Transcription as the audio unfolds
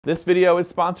This video is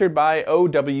sponsored by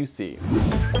OWC.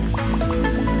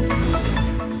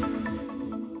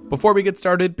 Before we get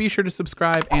started, be sure to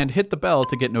subscribe and hit the bell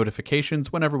to get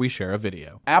notifications whenever we share a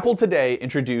video. Apple today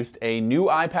introduced a new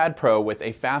iPad Pro with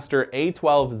a faster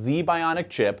A12Z Bionic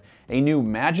chip, a new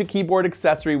Magic Keyboard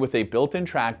accessory with a built-in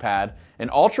trackpad, an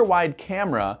ultra-wide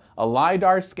camera, a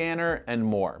LiDAR scanner, and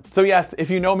more. So yes, if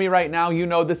you know me right now, you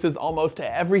know this is almost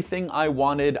everything I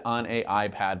wanted on an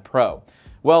iPad Pro.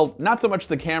 Well, not so much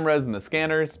the cameras and the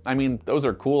scanners. I mean, those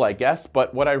are cool, I guess,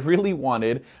 but what I really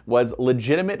wanted was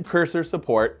legitimate cursor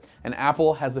support, and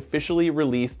Apple has officially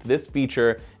released this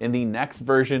feature in the next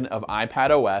version of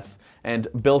iPadOS and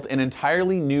built an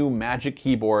entirely new Magic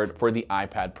Keyboard for the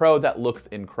iPad Pro that looks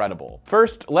incredible.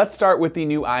 First, let's start with the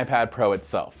new iPad Pro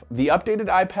itself. The updated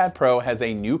iPad Pro has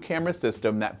a new camera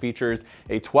system that features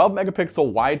a 12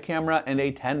 megapixel wide camera and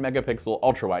a 10 megapixel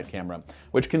ultra wide camera,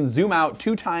 which can zoom out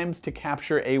 2 times to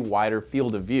capture a wider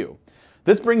field of view.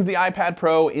 This brings the iPad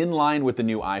Pro in line with the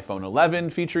new iPhone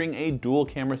 11, featuring a dual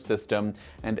camera system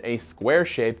and a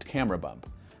square-shaped camera bump.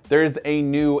 There's a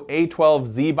new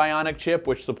A12Z Bionic chip,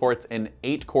 which supports an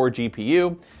 8-core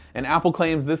GPU, and Apple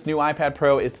claims this new iPad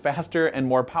Pro is faster and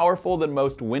more powerful than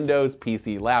most Windows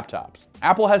PC laptops.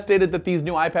 Apple has stated that these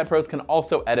new iPad Pros can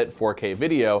also edit 4K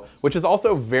video, which is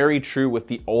also very true with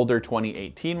the older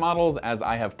 2018 models, as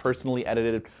I have personally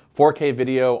edited 4K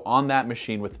video on that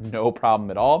machine with no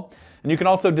problem at all. And you can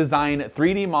also design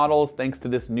 3D models thanks to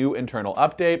this new internal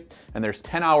update, and there's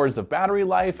 10 hours of battery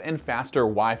life and faster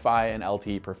Wi-Fi and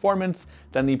LTE performance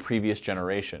than the previous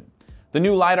generation. The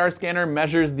new LiDAR scanner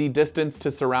measures the distance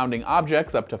to surrounding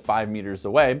objects up to 5 meters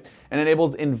away and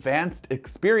enables advanced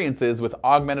experiences with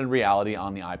augmented reality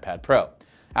on the iPad Pro.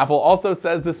 Apple also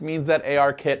says this means that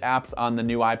ARKit apps on the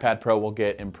new iPad Pro will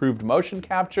get improved motion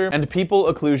capture and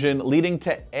people occlusion, leading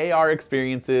to AR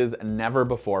experiences never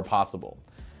before possible.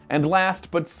 And last,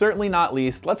 but certainly not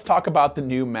least, let's talk about the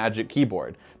new Magic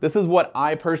Keyboard. This is what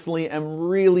I personally am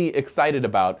really excited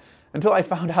about, until I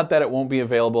found out that it won't be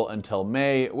available until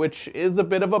May, which is a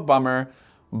bit of a bummer,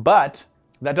 but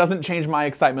that doesn't change my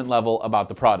excitement level about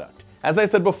the product. As I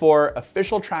said before,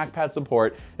 official trackpad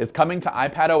support is coming to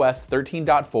iPadOS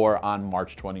 13.4 on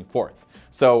March 24th.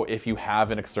 So if you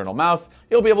have an external mouse,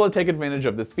 you'll be able to take advantage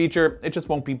of this feature. It just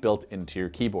won't be built into your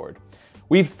keyboard.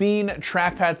 We've seen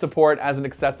trackpad support as an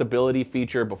accessibility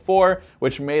feature before,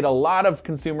 which made a lot of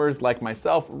consumers like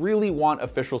myself really want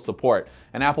official support.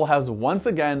 And Apple has once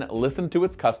again listened to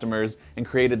its customers and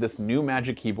created this new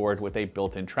Magic Keyboard with a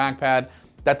built-in trackpad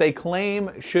that they claim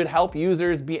should help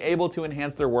users be able to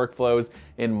enhance their workflows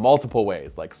in multiple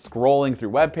ways, like scrolling through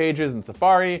web pages in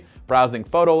Safari, browsing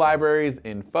photo libraries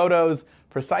in Photos,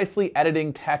 precisely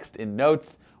editing text in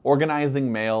Notes, organizing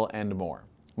mail, and more.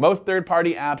 Most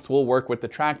third-party apps will work with the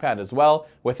trackpad as well,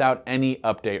 without any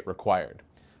update required.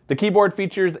 The keyboard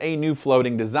features a new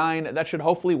floating design that should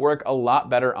hopefully work a lot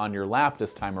better on your lap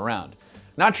this time around.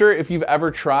 Not sure if you've ever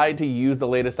tried to use the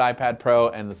latest iPad Pro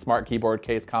and the smart keyboard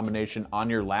case combination on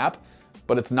your lap,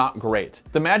 but it's not great.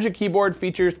 The Magic Keyboard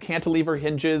features cantilever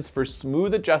hinges for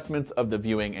smooth adjustments of the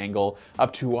viewing angle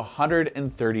up to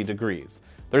 130 degrees.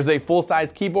 There's a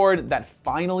full-size keyboard that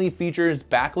finally features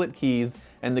backlit keys,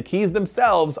 and the keys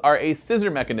themselves are a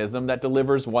scissor mechanism that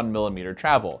delivers 1mm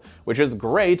travel, which is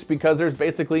great because there's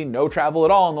basically no travel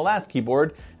at all on the last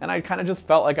keyboard, and I kind of just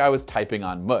felt like I was typing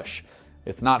on mush.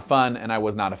 It's not fun, and I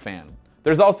was not a fan.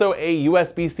 There's also a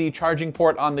USB-C charging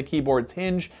port on the keyboard's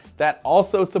hinge that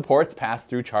also supports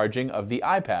pass-through charging of the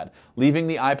iPad, leaving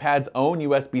the iPad's own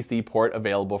USB-C port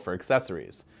available for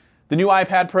accessories. The new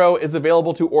iPad Pro is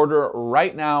available to order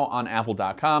right now on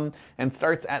Apple.com and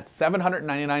starts at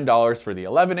 $799 for the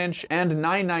 11-inch and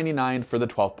 $999 for the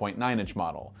 12.9-inch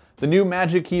model. The new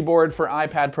Magic Keyboard for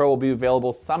iPad Pro will be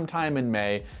available sometime in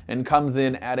May and comes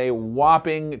in at a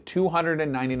whopping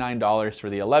 $299 for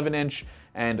the 11-inch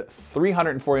and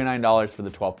 $349 for the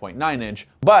 12.9-inch.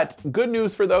 But good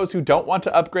news for those who don't want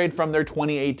to upgrade from their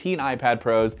 2018 iPad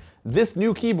Pros, this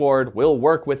new keyboard will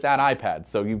work with that iPad,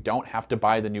 so you don't have to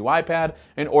buy the new iPad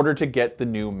in order to get the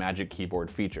new Magic Keyboard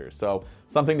features. So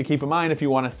something to keep in mind if you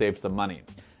want to save some money.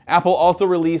 Apple also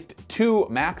released 2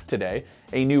 Macs today,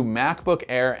 a new MacBook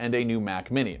Air and a new Mac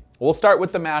Mini. We'll start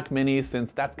with the Mac Mini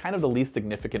since that's kind of the least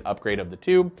significant upgrade of the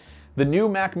two. The new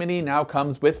Mac Mini now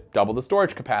comes with double the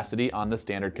storage capacity on the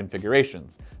standard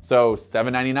configurations. So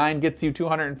 $799 gets you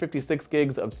 256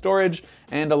 gigs of storage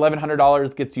and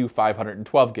 $1,100 gets you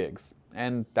 512 gigs.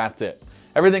 And that's it.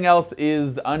 Everything else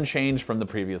is unchanged from the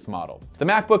previous model. The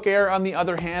MacBook Air, on the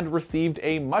other hand, received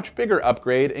a much bigger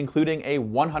upgrade, including a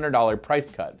 $100 price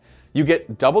cut. You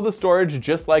get double the storage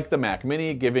just like the Mac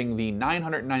Mini, giving the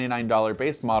 $999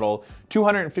 base model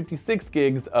 256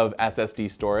 gigs of SSD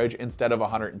storage instead of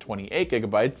 128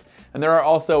 gigabytes. And there are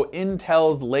also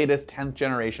Intel's latest 10th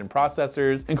generation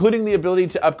processors, including the ability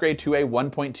to upgrade to a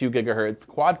 1.2 gigahertz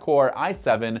quad-core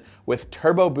i7 with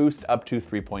turbo boost up to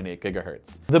 3.8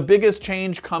 gigahertz. The biggest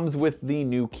change comes with the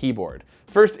new keyboard.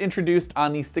 First introduced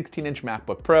on the 16-inch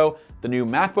MacBook Pro, the new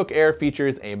MacBook Air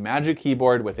features a Magic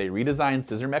Keyboard with a redesigned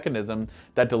scissor mechanism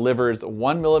that delivers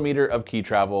 1 millimeter of key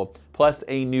travel, plus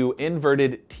a new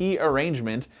inverted T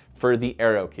arrangement for the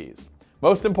arrow keys.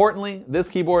 Most importantly, this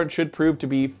keyboard should prove to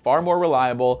be far more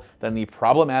reliable than the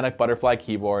problematic butterfly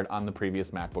keyboard on the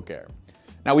previous MacBook Air.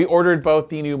 Now, we ordered both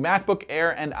the new MacBook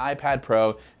Air and iPad Pro,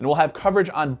 and we'll have coverage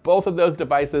on both of those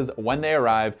devices when they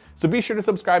arrive, so be sure to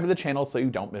subscribe to the channel so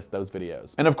you don't miss those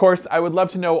videos. And of course, I would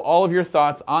love to know all of your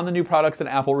thoughts on the new products that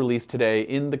Apple released today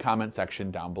in the comment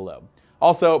section down below.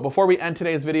 Also, before we end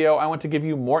today's video, I want to give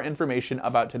you more information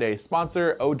about today's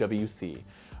sponsor, OWC.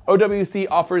 OWC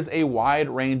offers a wide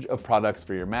range of products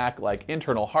for your Mac, like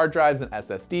internal hard drives and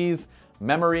SSDs,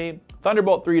 memory,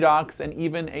 Thunderbolt 3 docks, and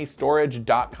even a storage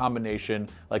dock combination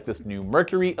like this new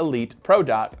Mercury Elite Pro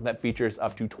dock that features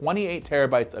up to 28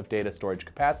 terabytes of data storage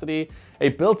capacity, a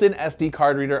built-in SD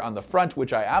card reader on the front,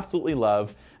 which I absolutely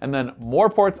love, and then more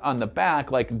ports on the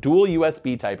back like dual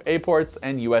USB Type-A ports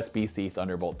and USB-C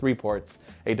Thunderbolt 3 ports,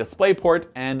 a display port,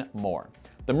 and more.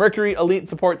 The Mercury Elite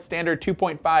supports standard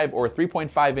 2.5 or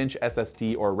 3.5-inch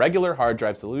SSD or regular hard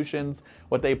drive solutions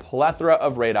with a plethora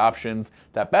of RAID options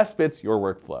that best fits your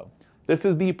workflow. This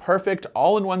is the perfect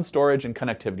all-in-one storage and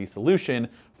connectivity solution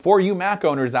for you Mac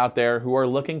owners out there who are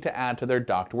looking to add to their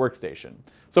docked workstation.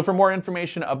 So for more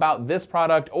information about this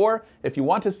product, or if you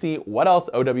want to see what else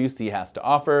OWC has to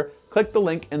offer, click the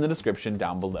link in the description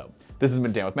down below. This has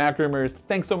been Dan with Mac Rumors.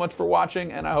 Thanks so much for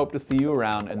watching, and I hope to see you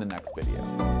around in the next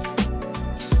video.